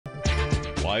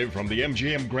Live from the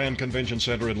MGM Grand Convention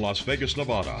Center in Las Vegas,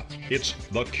 Nevada, it's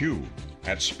theCUBE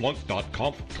at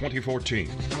Splunk.conf 2014.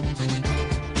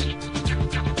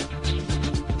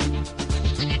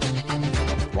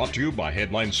 Brought to you by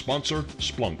headline sponsor,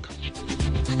 Splunk.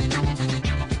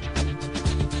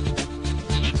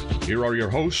 Here are your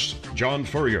hosts, John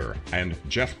Furrier and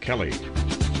Jeff Kelly.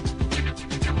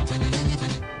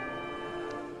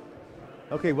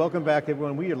 Okay, welcome back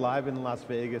everyone. We are live in Las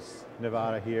Vegas,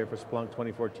 Nevada here for Splunk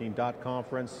 2014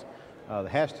 .conference. The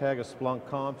hashtag is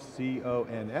Splunk.conf,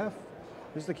 C-O-N-F.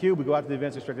 This is theCUBE, we go out to the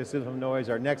events, extract the signal from noise.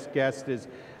 Our next guest is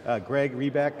Greg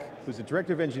Hrebek, who's the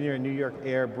Director of Engineering at New York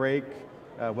Air Brake.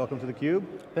 Welcome to theCUBE.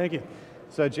 Thank you.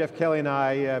 So Jeff Kelly and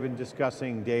I have been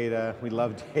discussing data. We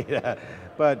love data,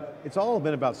 but it's all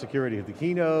been about security. The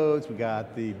keynotes, we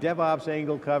got the DevOps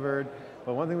angle covered,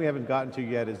 but one thing we haven't gotten to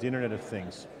yet is the Internet of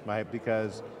Things, right?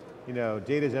 Because, you know,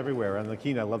 data's everywhere. On the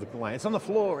keynote, I love the line, it's on the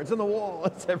floor, it's on the wall,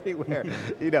 it's everywhere.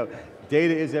 You know,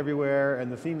 data is everywhere,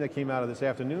 and the theme that came out of this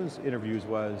afternoon's interviews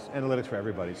was analytics for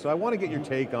everybody. So I want to get your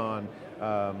take on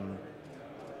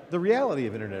the reality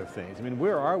of Internet of Things. I mean,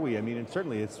 where are we? I mean, and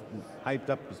certainly it's hyped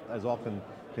up as all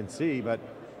can see, but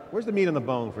where's the meat on the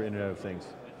bone for Internet of Things?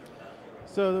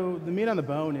 So the meat on the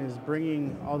bone is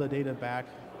bringing all the data back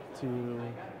to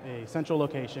a central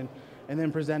location and then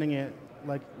presenting it,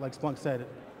 like Splunk said,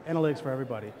 analytics for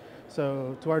everybody.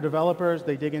 So to our developers,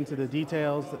 they dig into the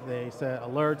details, they set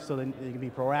alerts so they can be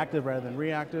proactive rather than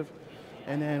reactive.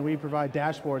 And then we provide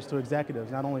dashboards to executives,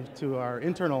 not only to our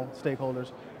internal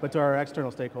stakeholders, but to our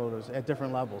external stakeholders at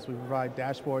different levels. We provide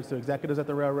dashboards to executives at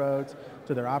the railroads,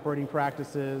 to their operating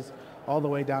practices, all the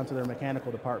way down to their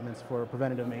mechanical departments for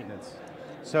preventative maintenance.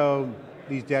 So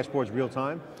these dashboards real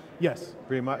time? Yes.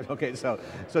 Pretty much, okay, so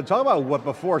talk about what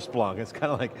before Splunk. It's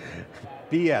kind of like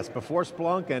BS, before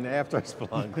Splunk and after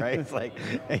Splunk, right? It's like,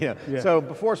 you know, yeah. So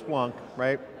before Splunk,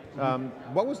 right?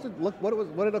 What was the look? What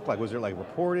did it look like? Was there like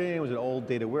reporting? Was it old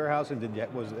data warehousing?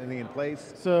 Was anything in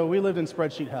place? So we lived in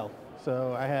spreadsheet hell.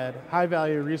 So I had high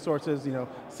value resources, you know,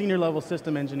 senior level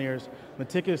system engineers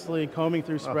meticulously combing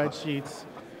through spreadsheets.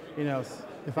 You know,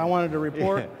 if I wanted to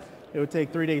report, it would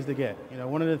take 3 days to get. You know,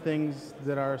 one of the things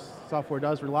that our software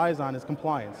relies on is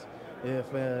compliance.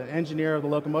 If an engineer of the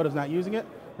locomotive is not using it,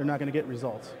 they're not going to get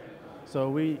results.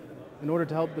 So in order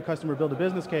to help the customer build a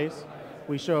business case,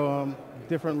 we show them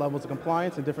different levels of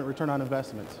compliance and different return on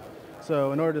investments.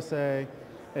 So in order to say,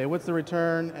 hey, what's the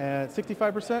return at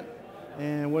 65%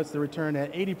 and what's the return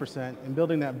at 80%, and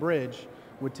building that bridge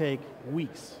would take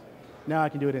weeks. Now I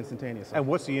can do it instantaneously. And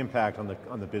what's the impact on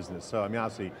the business? So I mean,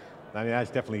 obviously, that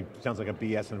definitely sounds like a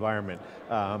BS environment.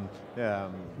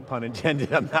 Pun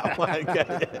intended on that one.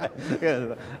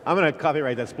 I'm going to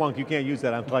copyright that, Splunk, you can't use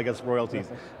that until I get royalties.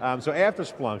 So after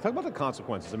Splunk, talk about the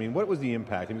consequences. I mean, what was the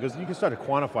impact? I mean, because you can start to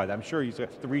quantify that. I'm sure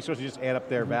the resources just add up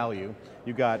their value.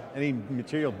 You got any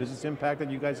material business impact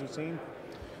that you guys have seen?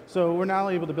 So we're now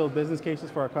able to build business cases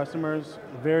for our customers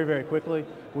very, very quickly.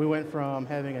 We went from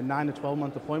having a 9 to 12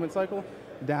 month deployment cycle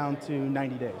down to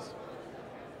 90 days.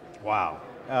 Wow.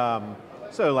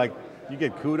 So like, you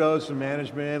get kudos from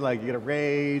management, like you get a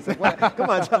raise. Like, come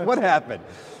on, what happened?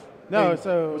 No, I mean,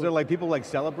 so was there like people like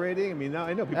celebrating? I mean,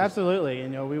 I know people. Absolutely, you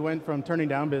know, we went from turning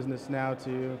down business now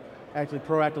to actually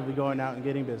proactively going out and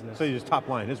getting business. So you just top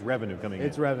line, it's revenue coming in.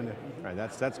 It's revenue. All right,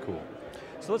 that's cool.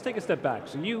 So let's take a step back.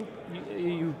 So you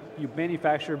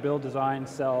manufacture, build, design,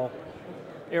 sell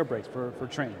air brakes for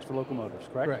trains, for locomotives,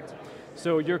 correct? Correct.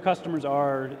 So your customers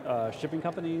are shipping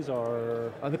companies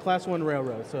or? The Class 1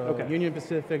 railroads, so okay. Union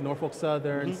Pacific, Norfolk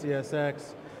Southern,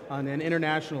 CSX, and then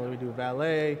internationally we do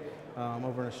Valet,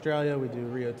 over in Australia we do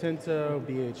Rio Tinto,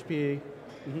 BHP.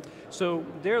 So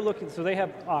they're looking, so they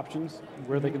have options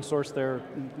where they can source their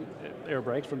air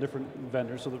brakes from different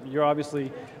vendors. So you're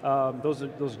obviously, those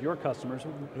are your customers.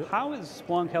 How is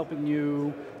Splunk helping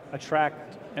you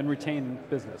attract and retain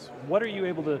business? What are you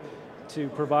able to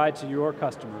provide to your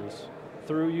customers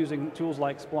through using tools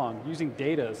like Splunk, using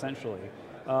data essentially,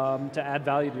 to add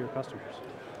value to your customers?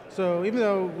 So even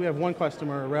though we have one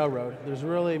customer, a railroad, there's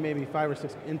really maybe 5 or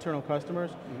 6 internal customers.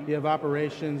 You have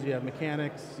operations, you have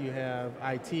mechanics, you have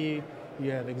IT,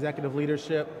 you have executive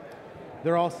leadership.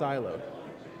 They're all siloed,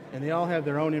 and they all have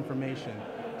their own information.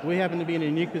 We happen to be in a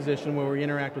unique position where we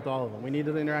interact with all of them. We need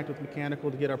to interact with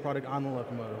mechanical to get our product on the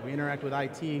locomotive. We interact with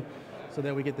IT so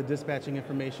that we get the dispatching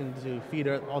information to feed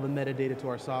all the metadata to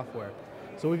our software.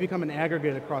 So we become an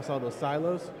aggregator across all those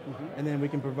silos, and then we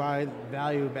can provide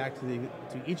value back to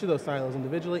each of those silos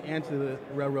individually and to the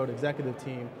railroad executive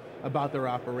team about their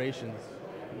operations,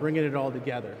 bringing it all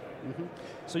together.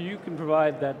 So you can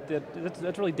provide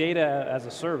that's really data as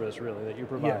a service, really, that you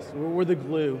provide. Yes, we're the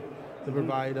glue to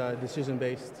provide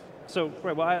decision-based. So,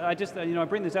 right, well, I just, I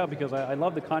bring this out because I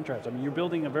love the contrast. I mean, you're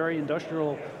building a very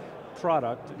industrial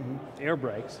product, air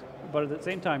brakes, but at the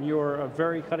same time, you're a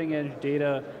very cutting-edge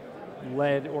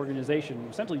data-led organization,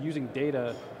 essentially using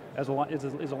data as a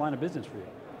line of business for you.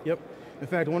 Yep. In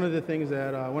fact, one of the things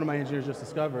that one of my engineers just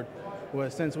discovered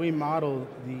was since we modeled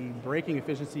the braking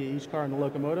efficiency of each car in the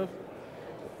locomotive,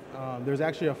 there's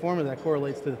actually a formula that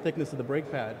correlates to the thickness of the brake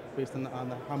pad based on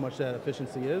how much that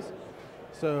efficiency is.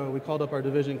 So we called up our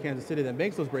division in Kansas City that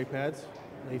makes those brake pads.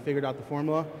 They figured out the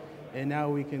formula, and now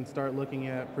we can start looking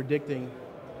at predicting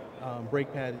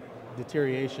brake pad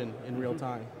deterioration in real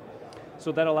time.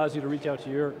 So that allows you to reach out to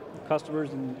your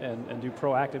customers and do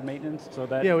proactive maintenance, so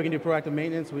that... Yeah, we can do proactive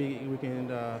maintenance. We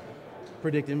can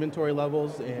predict inventory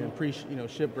levels and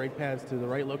ship brake pads to the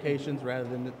right locations rather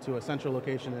than to a central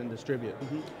location and distribute.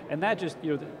 And that just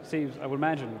saves, I would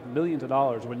imagine, millions of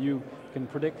dollars when you can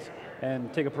predict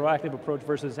and take a proactive approach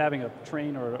versus having a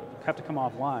train or have to come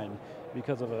offline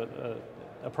because of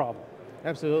a problem.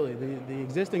 Absolutely. The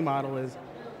existing model is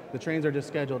the trains are just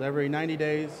scheduled every 90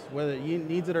 days, whether it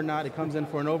needs it or not, it comes in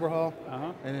for an overhaul,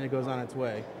 and then it goes on its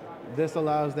way. This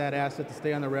allows that asset to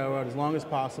stay on the railroad as long as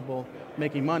possible,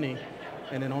 making money,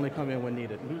 and then only come in when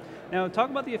needed. Now talk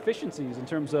about the efficiencies in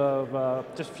terms of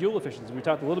just fuel efficiency. We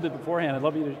talked a little bit beforehand. I'd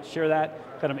love you to share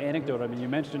that kind of anecdote. I mean, you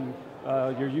mentioned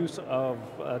your use of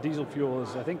diesel fuel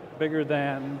is, I think, bigger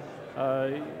than,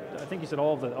 I think you said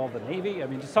all of the Navy. I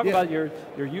mean, just talk about your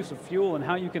use of fuel and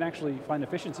how you can actually find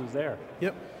efficiencies there.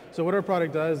 Yep. So what our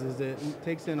product does is it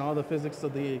takes in all the physics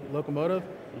of the locomotive,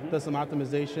 does some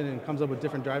optimization, and comes up with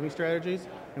different driving strategies.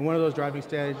 And one of those driving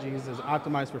strategies is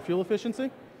optimized for fuel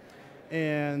efficiency.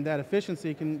 And that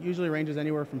efficiency can usually ranges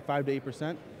anywhere from 5 to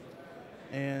 8%.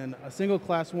 And a single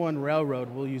Class 1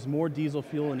 railroad will use more diesel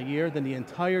fuel in a year than the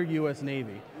entire US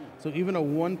Navy. So even a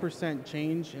 1%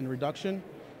 change in reduction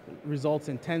results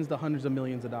in tens to hundreds of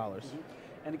millions of dollars.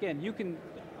 And again,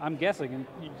 I'm guessing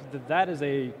that is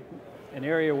an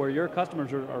area where your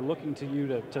customers are looking to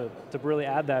you to really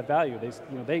add that value.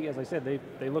 They, as I said, they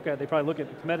probably look at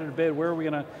the competitive bid, where are we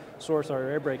going to source our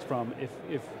air brakes from?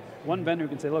 If one vendor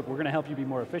can say, look, we're going to help you be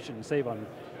more efficient and save on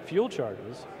fuel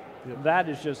charges, that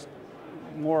is just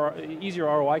easier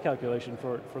ROI calculation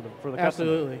for the customer.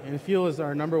 Absolutely, and fuel is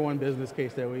our #1 business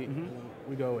case that we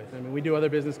go with. I mean, we do other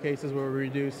business cases where we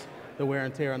reduce the wear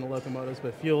and tear on the locomotives,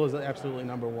 but fuel is absolutely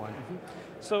 #1.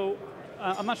 So,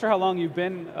 I'm not sure how long you've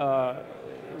been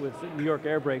with New York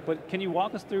Air Brake, but can you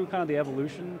walk us through kind of the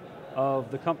evolution of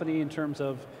the company in terms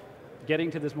of getting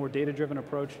to this more data-driven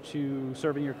approach to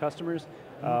serving your customers?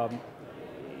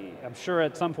 I'm sure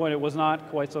at some point it was not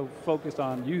quite so focused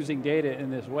on using data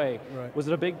in this way. Right. Was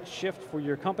it a big shift for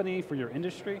your company, for your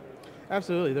industry?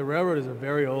 Absolutely, the railroad is a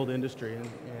very old industry,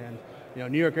 and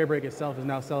New York Air Brake itself is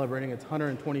now celebrating its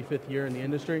 125th year in the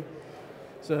industry.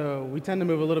 So we tend to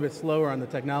move a little bit slower on the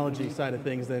technology side of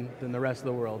things than the rest of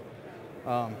the world.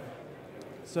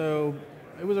 So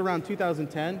it was around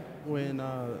 2010 when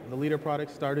the leader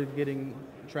product started getting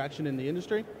traction in the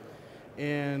industry,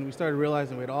 and we started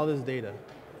realizing we had all this data.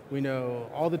 We know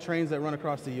all the trains that run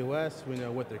across the US, we know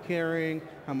what they're carrying,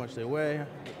 how much they weigh,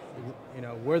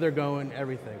 where they're going,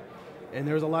 everything. And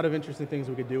there was a lot of interesting things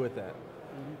we could do with that.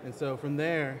 And so from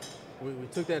there, we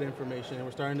took that information and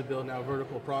we're starting to build now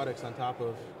vertical products on top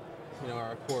of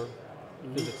our core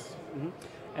physics.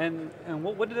 And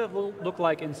what did it look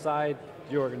like inside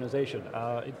the organization?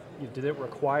 Did it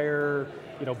require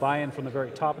buy-in from the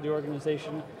very top of the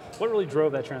organization? What really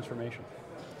drove that transformation?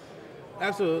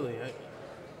 Absolutely.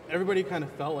 Everybody kind of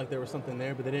felt like there was something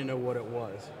there, but they didn't know what it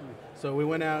was. So we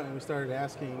went out and we started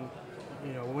asking,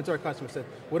 we went to our customers and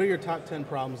said, what are your top 10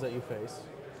 problems that you face?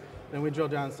 Then we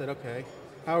drilled down and said, okay,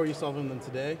 how are you solving them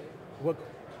today? What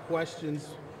questions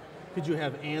could you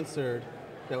have answered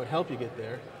that would help you get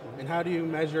there? And how do you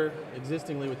measure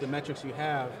existingly with the metrics you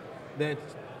have that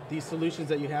these solutions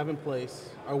that you have in place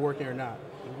are working or not?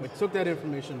 We took that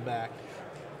information back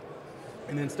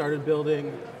and then started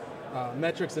building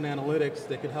metrics and analytics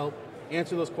that could help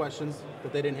answer those questions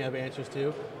that they didn't have answers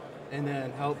to, and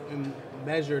then help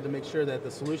measure to make sure that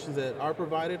the solutions that are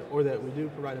provided or that we do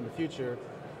provide in the future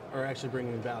are actually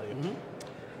bringing value.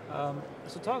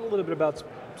 So talk a little bit about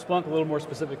Splunk a little more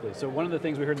specifically. So one of the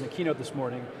things we heard in the keynote this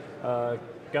morning,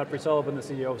 Godfrey Sullivan, the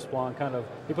CEO of Splunk,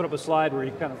 he put up a slide where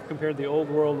he kind of compared the old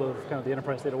world of kind of the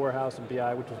enterprise data warehouse and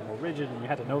BI, which was more rigid and you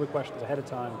had to know the questions ahead of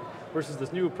time, versus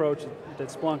this new approach that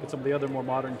Splunk and some of the other more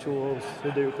modern tools,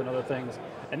 Hadoop and other things,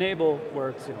 enable, where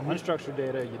it's unstructured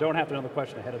data, you don't have to know the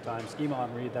question ahead of time, schema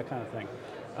on read, that kind of thing.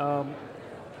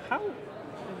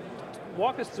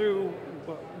 Walk us through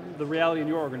the reality in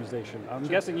your organization. I'm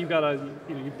guessing you've got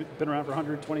you've been around for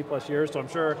 120 plus years, so I'm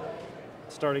sure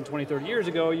starting 20, 30 years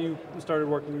ago, you started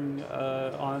working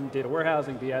on data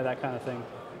warehousing, BI, that kind of thing.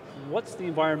 What's the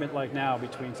environment like now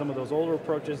between some of those older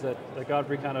approaches that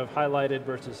Godfrey kind of highlighted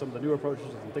versus some of the newer approaches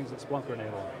and things that Splunk are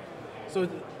enabling? So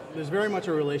there's very much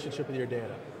a relationship with your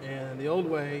data. And the old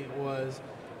way was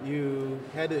you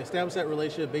had to establish that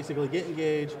relationship, basically get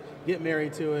engaged, get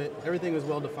married to it, everything was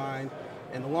well defined,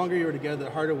 and the longer you were together,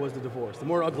 the harder was the divorce, the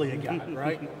more ugly it got,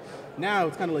 right? Now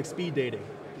it's kind of like speed dating.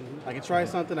 I can try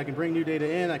something, I can bring new data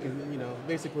in, I can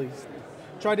basically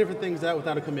try different things out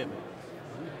without a commitment.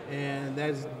 And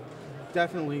that's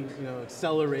definitely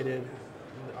accelerated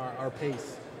our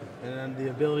pace and the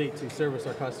ability to service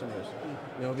our customers.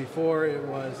 Before it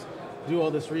was do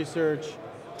all this research,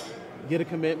 get a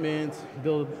commitment,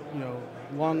 build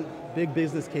long, big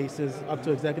business cases up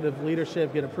to executive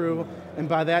leadership, get approval, and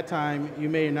by that time you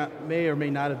may or may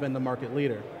not have been the market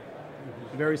leader.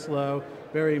 Very slow,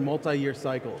 very multi-year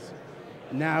cycles.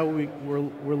 Now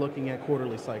we're looking at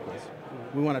quarterly cycles.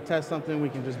 We want to test something, we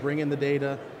can just bring in the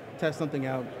data, test something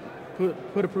out,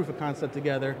 put a proof of concept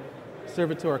together,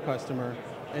 serve it to our customer,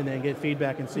 and then get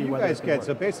feedback and see whether it's work.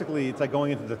 So basically it's like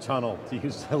going into the tunnel, to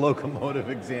use a locomotive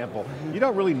example. You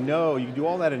don't really know, you do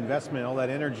all that investment, all that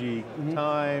energy,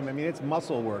 time, I mean it's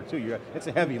muscle work too, it's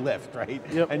a heavy lift, right?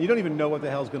 Yep. And you don't even know what the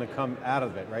hell's going to come out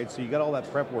of it, right? So you got all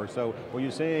that prep work. So what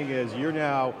you're saying is you're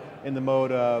now in the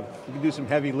mode of, you can do some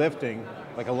heavy lifting,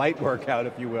 like a light workout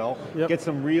if you will, get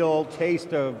some real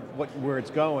taste of where it's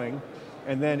going,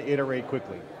 and then iterate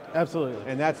quickly. Absolutely.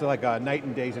 And that's like a night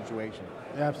and day situation.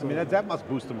 Absolutely. I mean, that must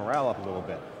boost the morale up a little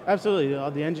bit. Absolutely,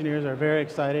 the engineers are very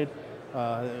excited.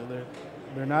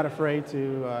 They're not afraid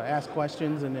to ask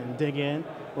questions and dig in,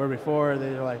 where before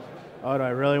they're like, oh, do I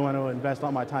really want to invest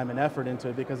all my time and effort into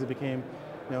it, because it became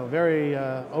very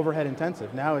overhead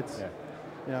intensive. Now it's,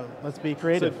 let's be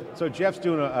creative. So Jeff's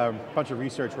doing a bunch of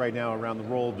research right now around the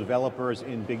role of developers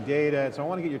in big data, so I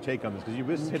want to get your take on this,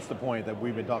 because this hits the point that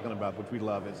we've been talking about, which we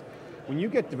love, is when you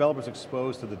get developers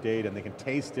exposed to the data and they can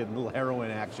taste it, and a little heroin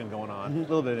action going on, a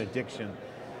little bit of addiction,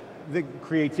 the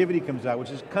creativity comes out, which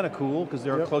is kind of cool, because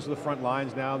they're close to the front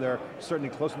lines now, they're certainly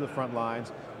close to the front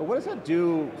lines, but what does that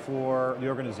do for the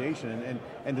organization,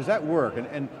 and does that work?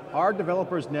 And are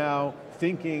developers now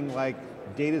thinking like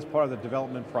data is part of the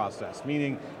development process,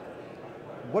 meaning,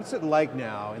 what's it like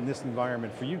now in this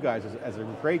environment for you guys as a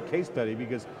great case study,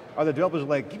 because are the developers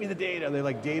like, give me the data, they're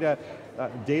like data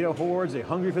hoards, they're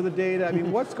hungry for the data? I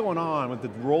mean, what's going on with the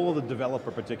role of the developer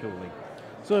particularly?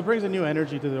 So it brings a new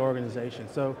energy to the organization.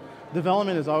 So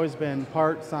development has always been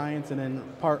part science and then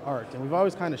part art, and we've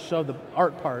always kind of shoved the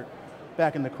art part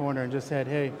back in the corner and just said,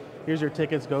 hey, here's your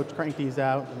tickets, go crank these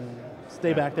out, and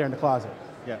stay back there in the closet.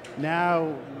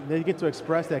 Now they get to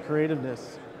express that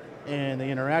creativeness, and they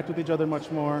interact with each other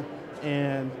much more,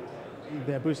 and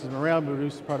that boosts morale,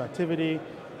 boosts productivity.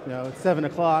 It's 7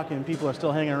 o'clock and people are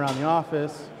still hanging around the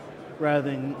office rather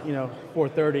than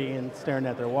 4:30 and staring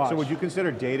at their watch. So would you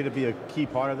consider data to be a key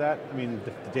part of that? I mean,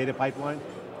 the data pipeline?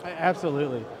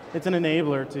 Absolutely. It's an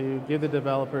enabler to give the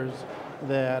developers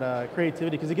that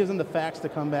creativity, because it gives them the facts to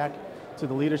come back to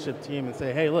the leadership team and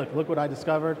say, hey, look what I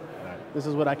discovered. This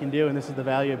is what I can do, and this is the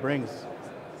value it brings.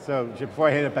 So before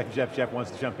I hand it back to Jeff wants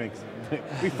to jump in.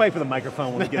 We fight for the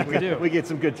microphone when we get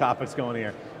some good topics going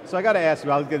here. So I got to ask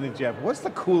you, I'll get into Jeff, what's the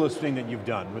coolest thing that you've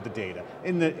done with the data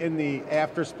in the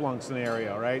after Splunk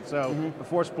scenario, right? So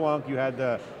before Splunk, you had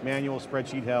the manual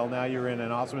spreadsheet hell, now you're in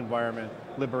an awesome environment,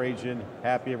 liberation,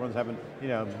 happy, everyone's having,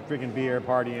 drinking beer,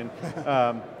 partying.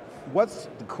 What's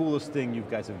the coolest thing you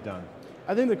guys have done?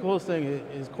 I think the coolest thing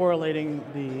is correlating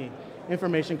the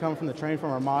information coming from the train from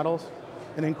our models,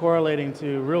 and then correlating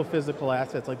to real physical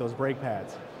assets like those brake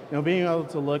pads. Being able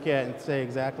to look at and say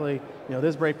exactly,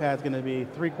 this brake pad's going to be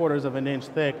 3/4 of an inch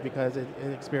thick because it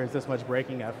experienced this much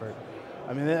braking effort.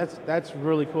 I mean, that's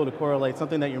really cool to correlate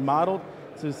something that you modeled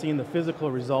to seeing the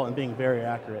physical result and being very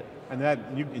accurate. And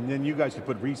then you guys should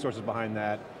put resources behind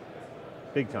that,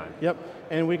 big time. Yep,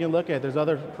 and we can look at, there's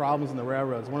other problems in the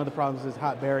railroads. One of the problems is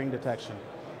hot bearing detection.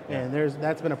 And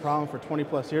that's been a problem for 20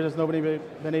 plus years that's nobody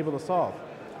been able to solve,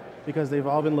 because they've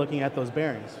all been looking at those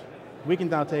bearings. We can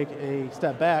now take a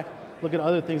step back, look at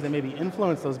other things that maybe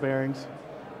influence those bearings,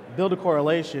 build a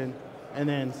correlation, and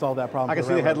then solve that problem. I can for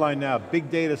see the railroad. headline now, big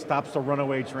data stops the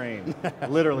runaway train,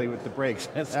 literally with the brakes.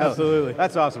 So, Absolutely.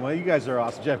 That's awesome. Well, you guys are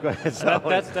awesome. Jeff, go ahead. So,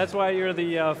 That's why you're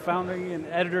the founding and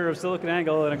editor of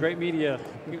SiliconANGLE and a great media.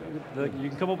 You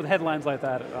can come up with headlines like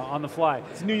that on the fly.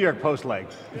 it's New York Post like.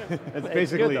 It's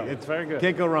basically, good, though. It's very good.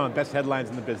 Can't go wrong, best headlines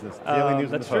in the business. Daily news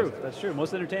in the That's Post. true, that's true.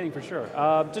 Most entertaining for sure.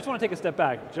 Just want to take a step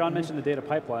back. John mentioned the data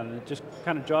pipeline, and it just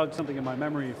kind of jogged something in my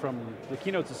memory from the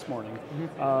keynotes this morning.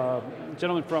 A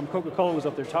gentleman from Coca-Cola was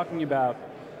up there talking about,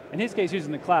 in his case,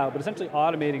 using the cloud, but essentially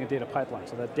automating a data pipeline.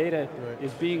 So that data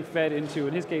is being fed into,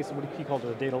 in his case, what he called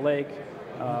a data lake.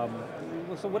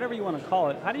 So whatever you want to call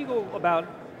it, how do you go about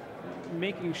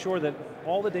making sure that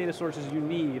all the data sources you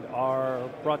need are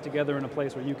brought together in a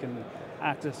place where you can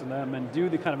access them and do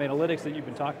the kind of analytics that you've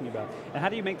been talking about? And how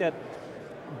do you make that,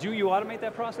 do you automate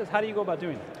that process? How do you go about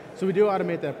doing that? So we do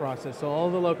automate that process. So all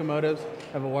the locomotives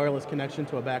have a wireless connection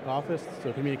to a back office,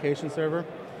 so a communication server.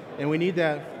 And we need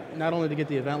that not only to get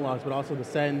the event logs, but also to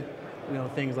send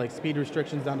things like speed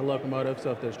restrictions down the locomotive,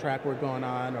 so if there's track work going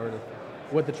on, or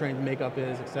what the train's makeup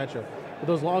is, et cetera. But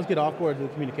those logs get offboarded to the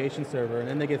communication server, and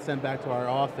then they get sent back to our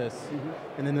office,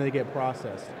 and then they get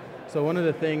processed. So one of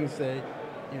the things that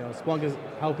Splunk is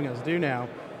helping us do now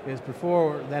is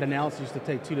before that analysis used to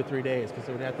take 2 to 3 days, because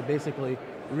it would have to basically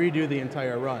redo the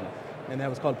entire run, and that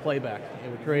was called playback. It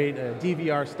would create a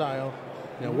DVR style,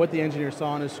 what the engineer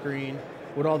saw on his screen,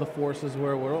 what all the forces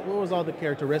were, what was all the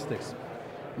characteristics.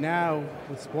 Now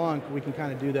with Splunk, we can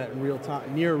kind of do that in real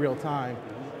time, near real time,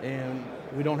 and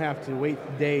we don't have to wait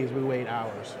days, we wait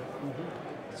hours.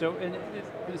 So,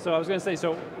 so I was going to say,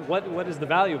 so what is the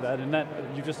value of that? And that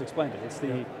you just explained it.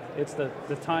 It's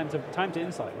the time to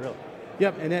insight, really.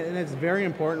 Yep, and it's very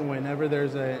important whenever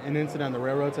there's an incident on the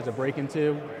railroad, such a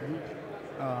break-into.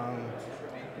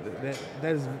 That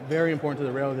is very important to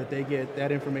the railroad that they get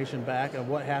that information back of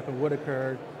what happened, what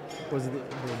occurred. Was it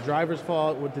the driver's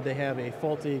fault? Did they have a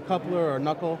faulty coupler or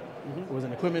knuckle? Was it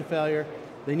an equipment failure?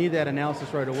 They need that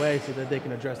analysis right away so that they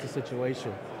can address the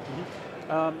situation.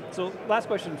 So last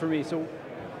question for me. So,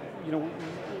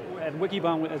 at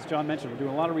Wikibon, as John mentioned, we're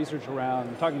doing a lot of research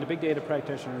around talking to big data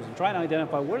practitioners and trying to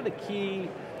identify what are the key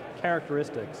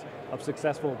characteristics of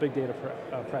successful big data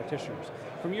practitioners.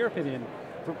 From your opinion,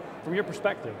 from your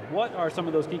perspective, what are some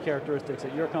of those key characteristics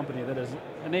at your company that has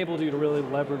enabled you to really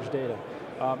leverage data?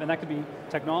 And that could be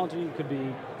technology, it could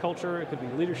be culture, it could be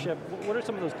leadership. What are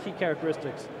some of those key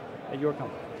characteristics at your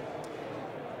company?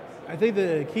 I think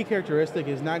the key characteristic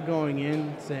is not going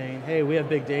in saying, hey, we have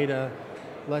big data,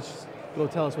 let's go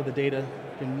tell us what the data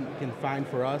can find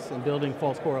for us, and building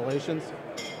false correlations.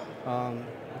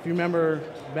 If you remember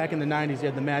back in the 90s, you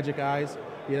had the magic eyes.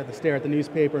 You'd have to stare at the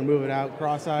newspaper and move it out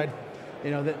cross-eyed.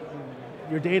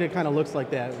 Your data kind of looks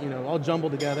like that, all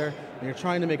jumbled together, and you're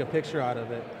trying to make a picture out of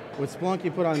it. With Splunk,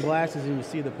 you put on glasses and you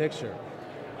see the picture.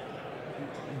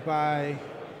 By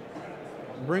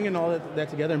bringing all that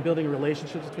together and building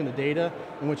relationships between the data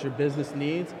and what your business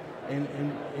needs,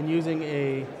 and using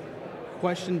a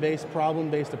question-based,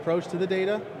 problem-based approach to the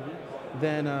data,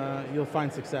 then you'll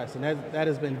find success. And that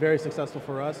has been very successful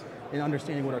for us in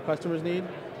understanding what our customers need,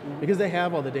 because they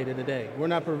have all the data today. We're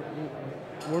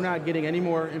not getting any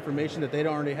more information that they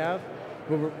don't already have,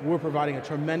 but we're providing a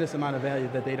tremendous amount of value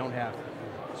that they don't have.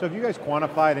 So have you guys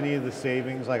quantified any of the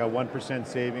savings, like a 1%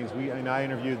 savings? I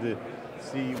interviewed with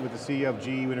the CEO of GE,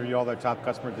 we interviewed all their top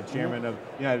customers, the chairman of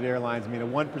United Airlines. I mean, a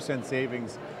 1%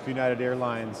 savings for United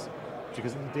Airlines,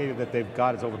 because the data that they've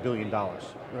got is over $1 billion. Right.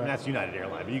 And that's United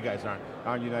Airlines, but you guys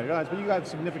aren't United Airlines, but you got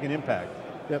significant impact.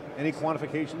 Yep. Any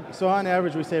quantification? So on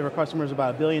average, we save our customers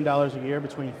about $1 billion a year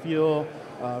between fuel,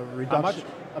 reduction. How much?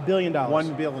 $1 billion.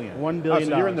 $1 billion. $1 billion. Oh,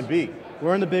 so you're in the B.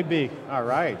 We're in the big B. All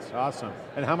right, awesome.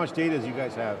 And how much data do you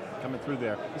guys have coming through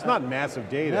there? It's not massive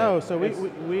data. No, so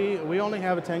we only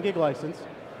have a 10 gig license.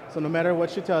 So no matter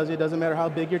what she tells you, it doesn't matter how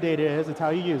big your data is, it's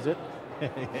how you use it.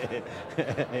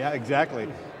 Yeah, exactly.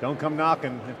 Don't come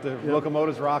knocking if the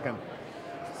locomotive's rocking.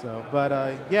 So,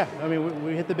 but yeah, I mean,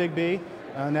 we hit the big B,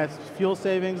 and that's fuel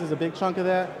savings is a big chunk of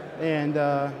that,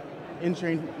 and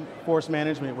in-train force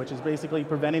management, which is basically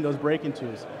preventing those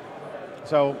break-intos.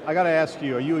 So I got to ask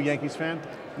you, are you a Yankees fan?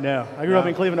 No, I grew up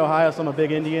in Cleveland, Ohio, so I'm a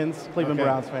big Indians, Cleveland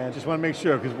Browns fan. Just want to make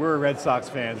sure, because we're Red Sox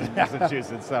fans in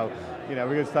Massachusetts, so we're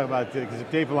going to talk about, because if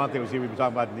Dave Vellante was here, we'd be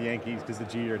talking about the Yankees, because the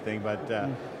Jeter thing, but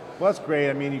well, that's great.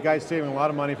 I mean, you guys saving a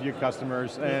lot of money for your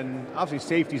customers, and obviously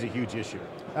safety is a huge issue.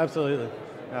 Absolutely.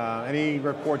 Any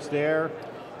reports there?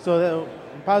 So the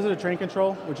positive train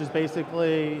control, which is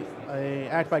basically an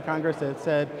act by Congress that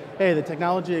said, hey, the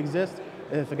technology exists.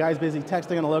 If a guy's busy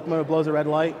texting on a locomotive, blows a red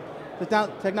light, the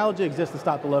technology exists to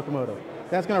stop the locomotive.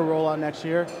 That's going to roll out next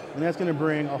year, and that's going to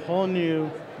bring a whole new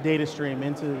data stream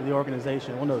into the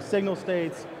organization. We'll know signal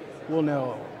states, we'll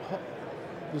know,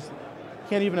 just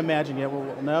can't even imagine yet what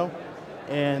we'll know,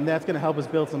 and that's going to help us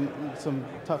build some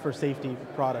tougher safety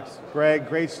products. Greg,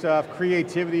 great stuff.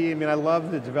 Creativity, I mean, I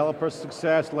love the developer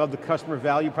success, love the customer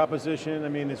value proposition. I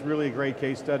mean, it's really a great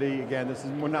case study. Again,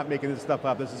 we're not making this stuff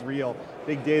up, this is real.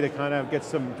 Big data kind of gets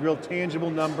some real tangible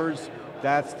numbers.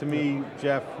 That's, to me,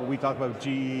 Jeff, when we talk about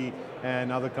GE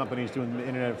and other companies doing the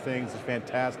Internet of Things, is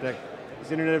fantastic.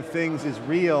 This Internet of Things is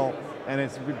real, and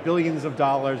it's billions of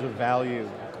dollars of value,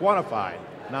 quantified,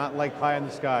 not like pie in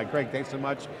the sky. Greg, thanks so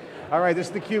much. All right, this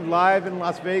is theCUBE live in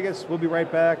Las Vegas. We'll be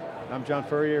right back. I'm John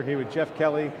Furrier here with Jeff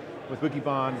Kelly with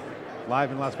Wikibon,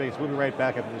 live in Las Vegas. We'll be right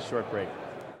back after this short break.